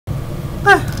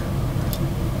Ah,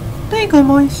 there you go,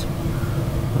 boys.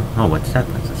 Oh, what's that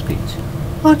Princess Peach?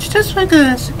 Oh, it's just like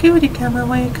a security camera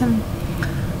where you can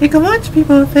watch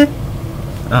people with it.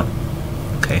 Oh,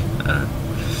 okay.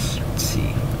 Let's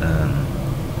see.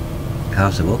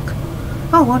 How's it work?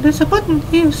 Oh, well, there's a button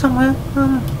here somewhere.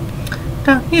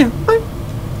 Down here. Boing.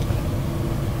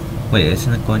 Wait,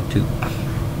 isn't it going to?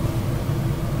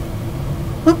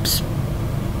 Oops.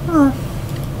 Oh,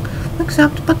 looks like I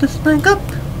have to put this thing up.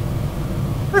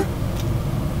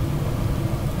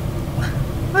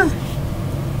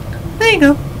 There you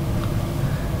go.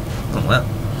 Oh well,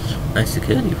 nice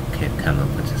security camera,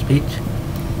 Princess Peach.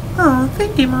 Oh,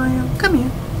 thank you, Mario. Come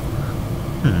here.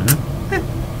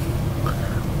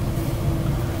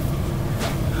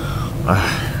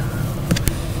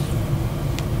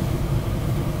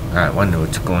 I wonder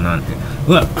what's going on here.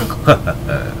 Look,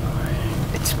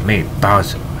 it's me,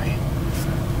 Bowser.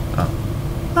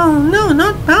 Oh no,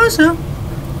 not Bowser.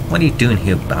 What are you doing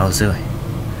here, Bowser?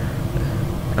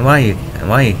 And why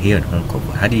are you here in Home Cove?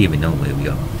 How do you even know where we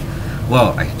are?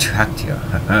 Well, I tracked you.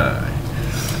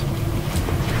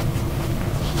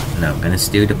 Now I'm gonna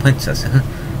steal the princess, huh?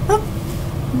 Oh,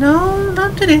 no,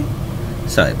 not today.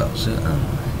 Sorry, Bowser.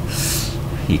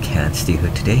 You can't steal her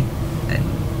today, and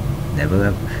never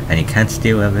ever, and you can't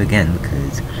steal ever again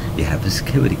because you have the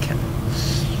security camera.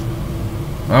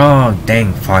 Oh,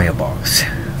 dang fireballs!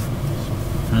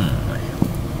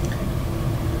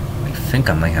 I think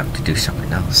I might have to do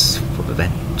something else for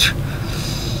revenge.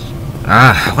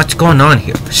 What's going on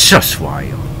here? Shush,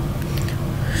 Wario.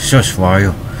 Shush,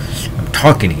 Wario. I'm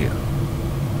talking here.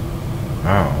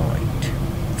 Alright.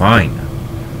 Fine.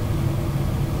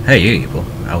 Hey, you evil.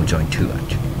 I'll join too,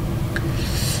 actually.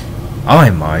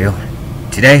 Alright, Mario.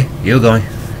 Today, you're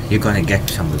gonna get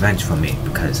some revenge from me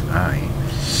because I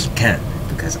can't.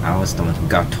 Because I was the one who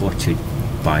got tortured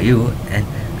by you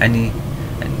and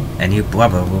your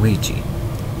brother Luigi.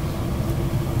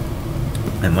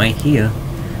 I'm right here,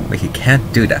 but you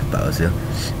can't do that, Bowser.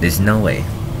 There's no way.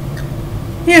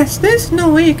 Yes, there's no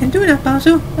way you can do that,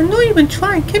 Bowser. And don't even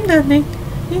try and kidnap me.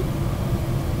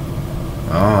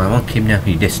 Oh, I won't kidnap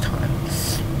you this time,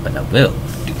 but I will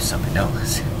do something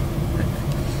else.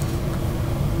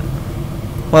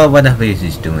 Well, whatever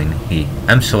he's doing,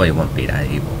 I'm sure he won't be that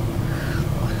evil.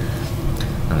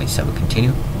 Alright, shall we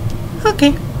continue?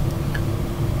 Okay.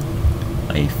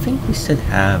 I think we should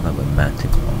have a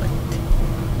romantic moment.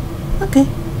 Okay.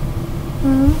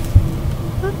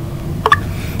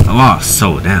 Oh,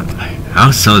 so damn.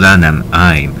 I'll show them that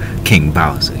I'm King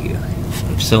Bowser here.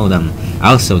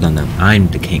 I'll show them that I'm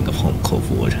the king of Home Cove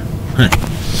World.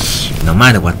 No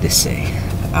matter what they say,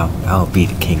 I'll be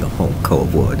the king of Home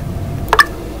Cove World.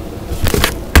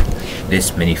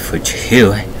 This mini fridge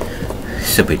here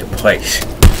should be the place.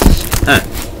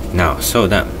 Now show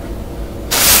them.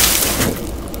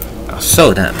 I'll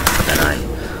show them that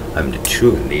I'm the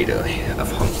true leader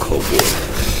of Home Cove World.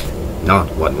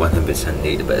 Not what 100%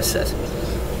 leader but says.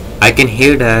 I can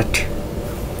hear that.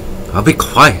 I'll be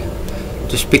quiet.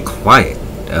 Just be quiet.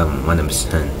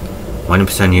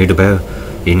 100% hear the bell.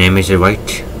 Your name is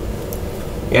right?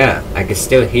 Yeah, I can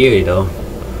still hear you though.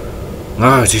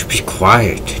 Oh, just be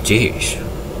quiet. Jeez.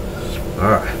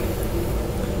 Alright.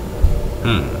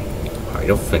 I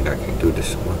don't think I can do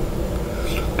this one.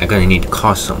 I'm gonna need to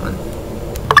call someone.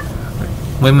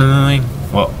 Wait.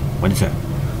 What is that?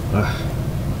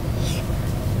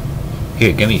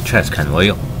 Here, give me a trash can, will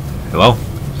you? Hello?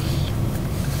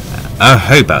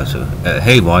 Hey Bowser.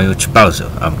 Hey Wario, it's Bowser.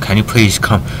 Can you please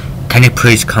come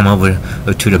over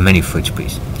to the mini fridge,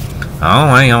 please?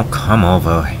 Alright, I'll come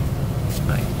over.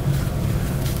 Right.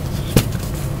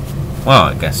 Well,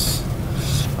 I guess.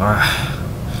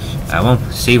 I won't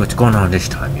see what's going on this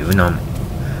time, even though I'm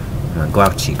a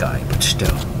grouchy guy, but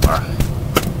still.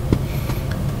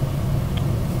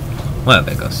 Well, I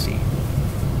better go see.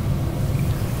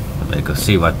 I better go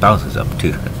see what Bowser's up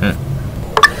to.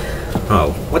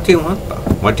 Oh, what do you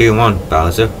want,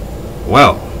 Bowser?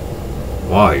 Well,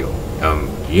 Wario,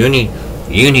 you need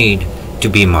to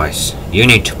be my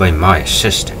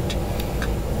assistant.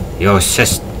 Your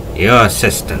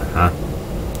assistant, huh?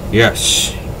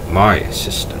 Yes, my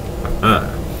assistant.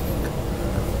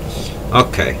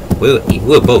 Okay,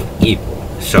 we're both evil,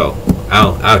 so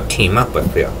I'll team up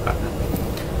with you.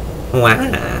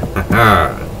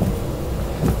 Wow.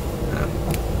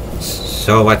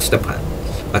 So what's the plan?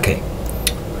 Okay,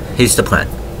 here's the plan.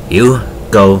 You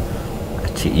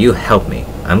help me.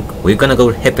 We're gonna go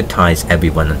hypnotize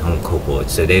everyone in Home Cove World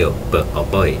so they'll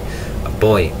obey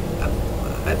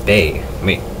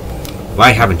me.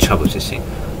 Why having trouble with this thing?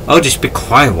 Oh, just be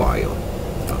quiet, Wario.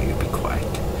 Oh, you be quiet.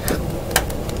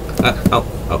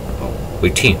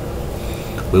 team.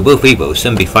 We will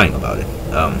soon be fine about it.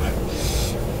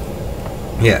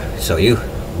 Yeah. So you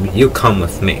come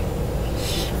with me.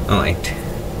 All right.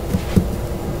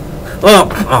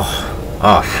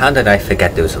 Oh! How did I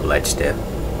forget there was a ledge there?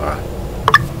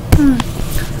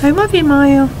 I love you,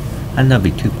 Mario. I love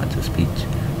you too, Princess Peach.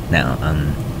 Now,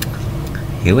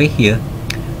 here.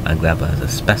 I'll grab us a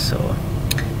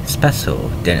special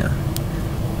dinner.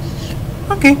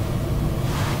 Okay.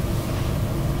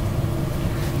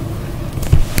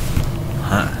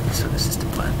 So this is the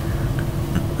plan.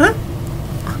 Huh?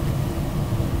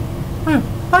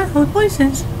 I hold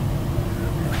voices.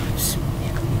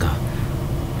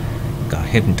 Got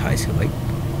hypnotized, right?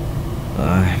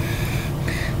 I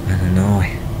don't know.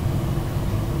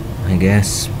 I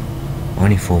guess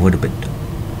only for a little bit.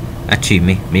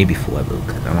 Actually, maybe forever,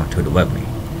 because I want her to love me.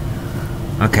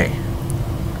 Okay.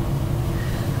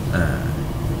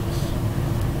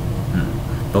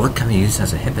 But what can we use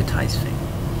as a hypnotize thing?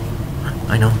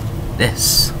 I know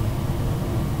this.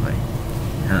 Wait.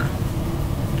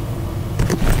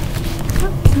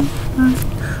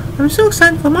 I'm so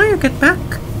excited for Mario to get back.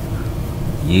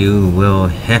 You will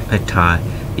hypnotize.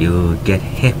 You will get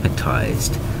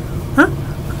hypnotized. Huh?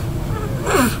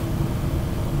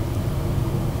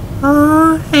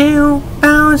 Oh, hail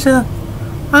Bowser!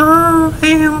 Oh,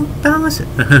 hail Bowser!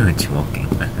 It's working.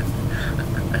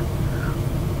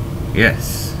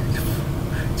 Yes,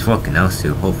 it's working now.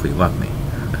 So hopefully, love me.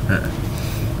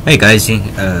 Hey guys,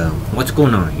 what's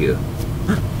going on here?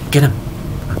 Get him!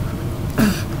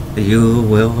 You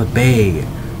will obey.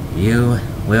 You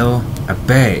will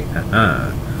obey.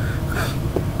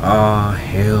 Oh,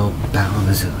 hail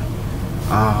Bowser!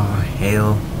 Oh,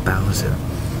 hail Bowser!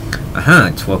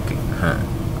 It's working.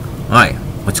 Alright,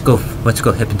 let's go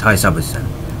hypnotize others then.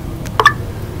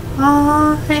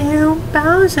 Oh, hail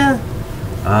Bowser!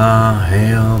 Oh,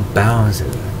 hail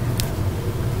Bowser!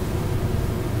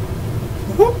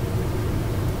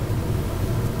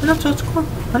 I'm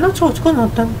not sure what's going on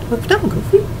with them,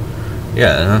 Goofy.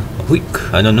 Yeah,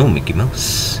 weak. I don't know, Mickey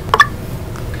Mouse.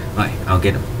 Alright, I'll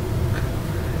get him.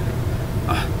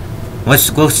 What's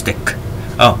the glow stick?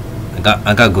 Oh, I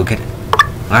gotta go get it.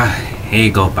 Here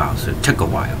you go, Bowser. Took a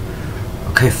while.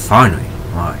 Okay, finally.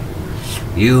 Alright.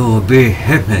 You will be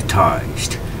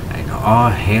hypnotized. And all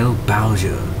hail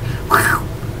Bowser.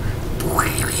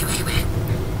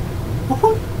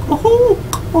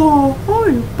 Oh,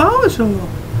 hail Bowser!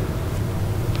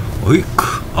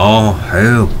 Oik. All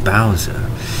hail Bowser.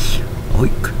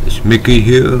 Oik. Is Mickey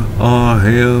here? All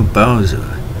hail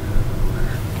Bowser.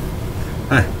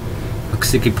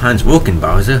 Looks like your plan's working,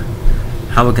 Bowser.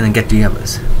 How are we gonna get the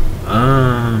others?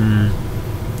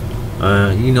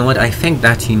 You know what? I think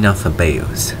that's enough for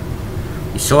Bales.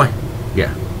 You sure?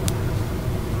 Yeah.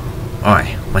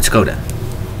 Alright, let's go then.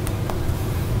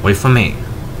 Wait for me.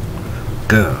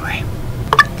 Go.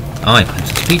 Alright,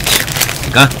 Princess Peach.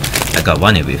 I got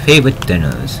one of your favorite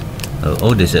dinners.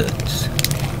 Or desserts.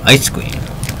 Ice cream.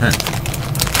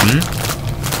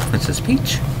 Princess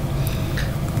Peach?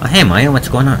 Oh, hey Maya, what's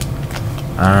going on?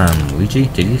 Luigi,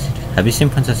 have you seen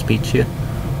Princess Peach here?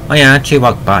 Oh yeah, she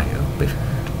walked by you.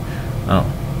 Oh,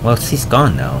 well, she's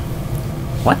gone now.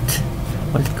 What?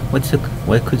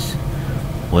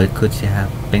 Where could she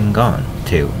have been gone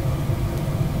to?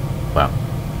 Well,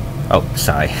 oh,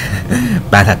 sorry,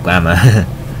 bad at grammar.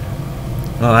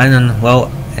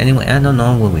 Anyway, I don't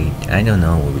know where we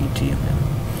do.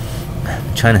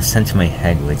 I'm trying to sense in my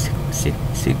head where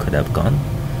she could have gone.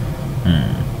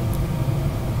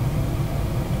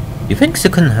 You think she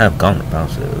couldn't have gone with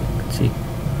Bowser, could she?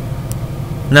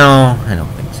 No, I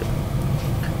don't think so.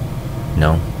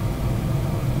 No.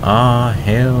 Ah,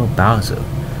 hail Bowser.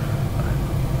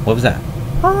 What was that?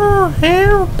 Oh,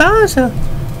 hail Bowser!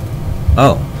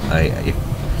 Oh,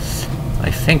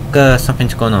 I think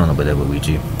something's going on over there,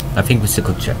 Luigi. I think we should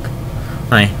go check.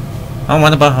 Hi. Oh,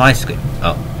 what about her ice cream?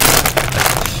 Oh,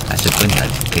 that's a good idea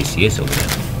in case she is over there.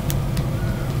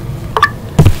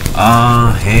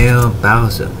 Ah, hail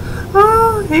Bowser.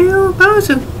 Oh, hail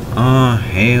Bowser! Oh,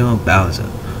 hail Bowser.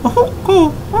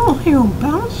 Oh, hail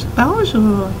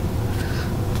Bowser!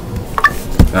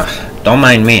 Don't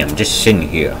mind me, I'm just sitting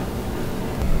here.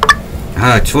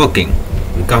 It's working.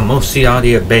 We got mostly all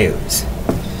the bales.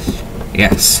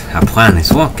 Yes, our plan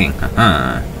is working.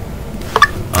 Oh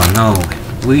no,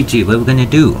 Luigi, what are we gonna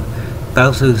do?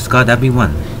 Bowser's got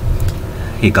everyone.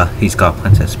 He's got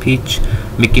Princess Peach,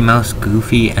 Mickey Mouse,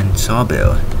 Goofy, and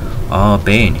Sawbill, all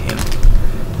obeying him.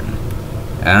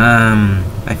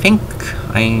 I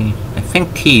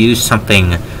think he used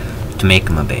something to make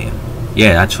him obey him.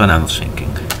 Yeah, that's what I was thinking.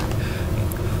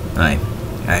 I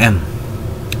am.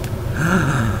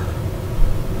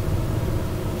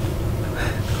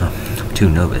 too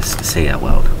nervous to say that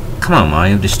loud. Come on,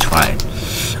 Mario, just try it.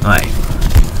 Alright.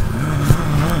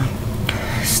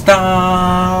 Stop!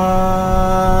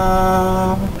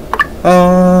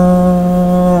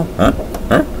 Oh.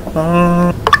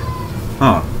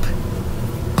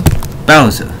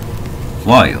 Bowser.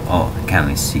 Wario. Oh, I can't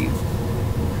really see you.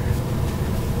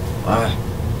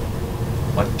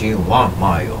 What do you want,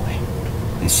 Mario?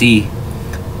 You see,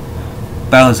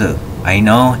 Bowser, I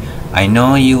know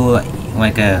you're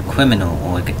like a criminal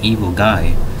or like an evil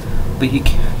guy, but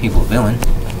evil villain.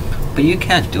 But you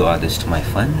can't do all this to my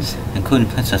friends, including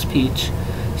Princess Peach.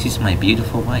 She's my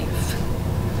beautiful wife.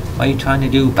 What are you trying to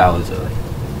do, Bowser?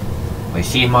 Well,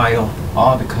 see, Mario,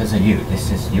 all because of you.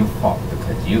 This is your fault,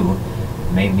 because you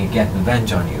made me get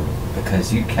revenge on you,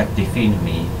 because you kept defeating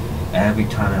me every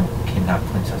time I kidnapped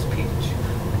Princess Peach.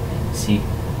 See,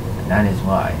 and that is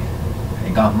why I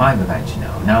got my revenge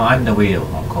now. Now I'm the leader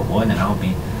of Cove, and I'll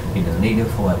be the leader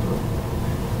forever.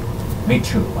 Me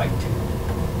too, like too.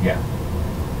 Yeah.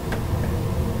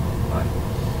 Right.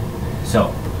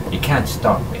 So, you can't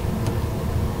stop me.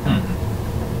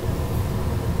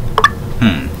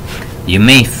 You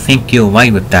may think you're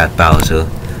right with that, Bowser,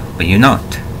 but you're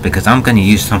not, because I'm gonna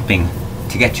use something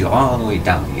to get you all the way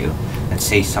down here and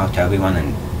say sorry to everyone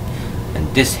and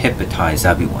dishypnotize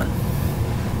everyone.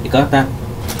 You got that?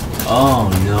 Oh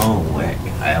no way!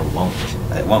 I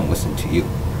won't listen to you.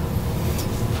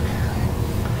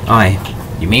 Alright,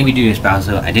 you made me do this,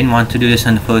 Bowser. I didn't want to do this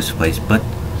in the first place, but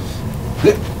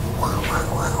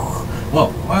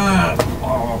whoa!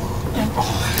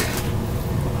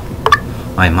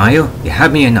 Alright, Mario, you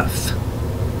had me enough.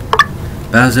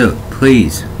 Bowser,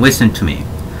 please listen to me.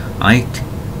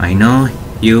 I know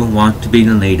you want to be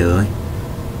the leader,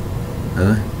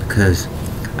 because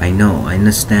I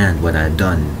understand what I've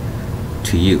done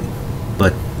to you,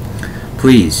 but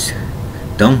please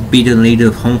don't be the leader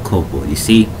of Cove. You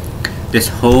see, this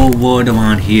whole world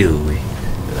around here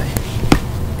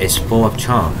is full of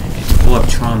charm. It's full of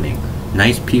charming,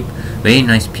 nice people, very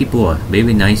nice people,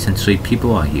 very nice and sweet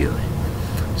people are here.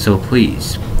 So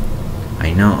please,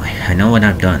 I know what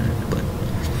I've done, but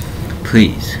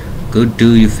please, go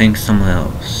do your thing somewhere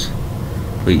else,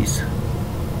 please.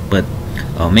 But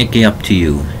I'll make it up to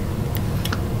you.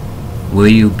 Will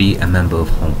you be a member of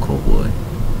Cove?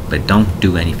 But don't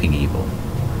do anything evil.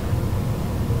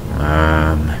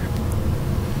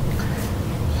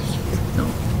 No,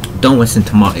 don't listen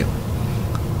to Mario.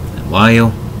 And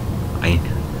Mario,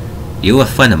 you're a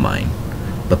friend of mine,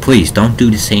 but please don't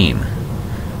do the same.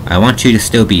 I want you to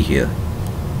still be here.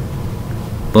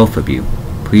 Both of you,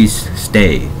 please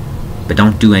stay, but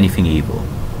don't do anything evil.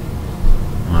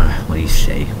 What do you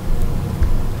say?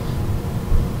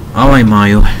 Alright,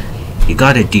 Mario, you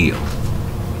got a deal.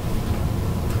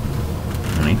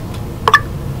 Alright.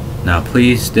 Now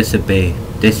please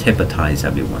dishypnotize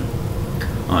everyone.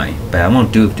 Alright, but I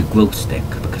won't do it with the glow stick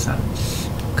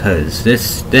because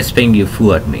this thing you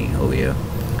threw at me over here,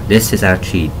 this is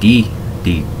actually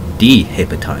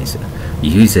dehypnotizer.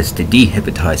 You use this to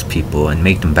dehypnotize people and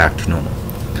make them back to normal.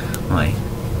 Alright.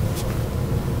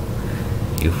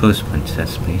 You first,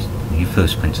 Princess Peach. You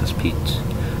first, Princess Peach.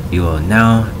 You are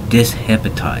now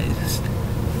dishypnotized.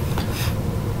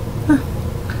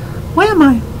 Where am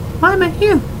I? Why am I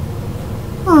here?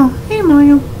 Oh, hey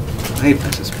Mario. Hey,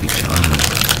 Princess Peach.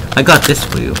 I got this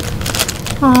for you.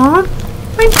 Aw,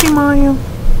 thank you, Mario.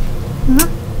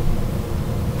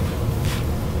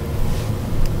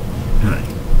 Alright,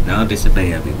 now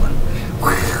disobey everyone.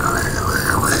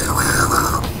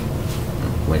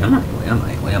 Where am I?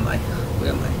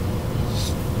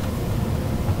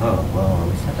 Oh, well, at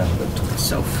least I don't look to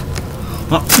myself.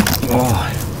 Oh.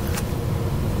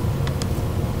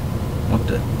 What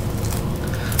the?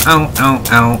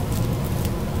 Ow.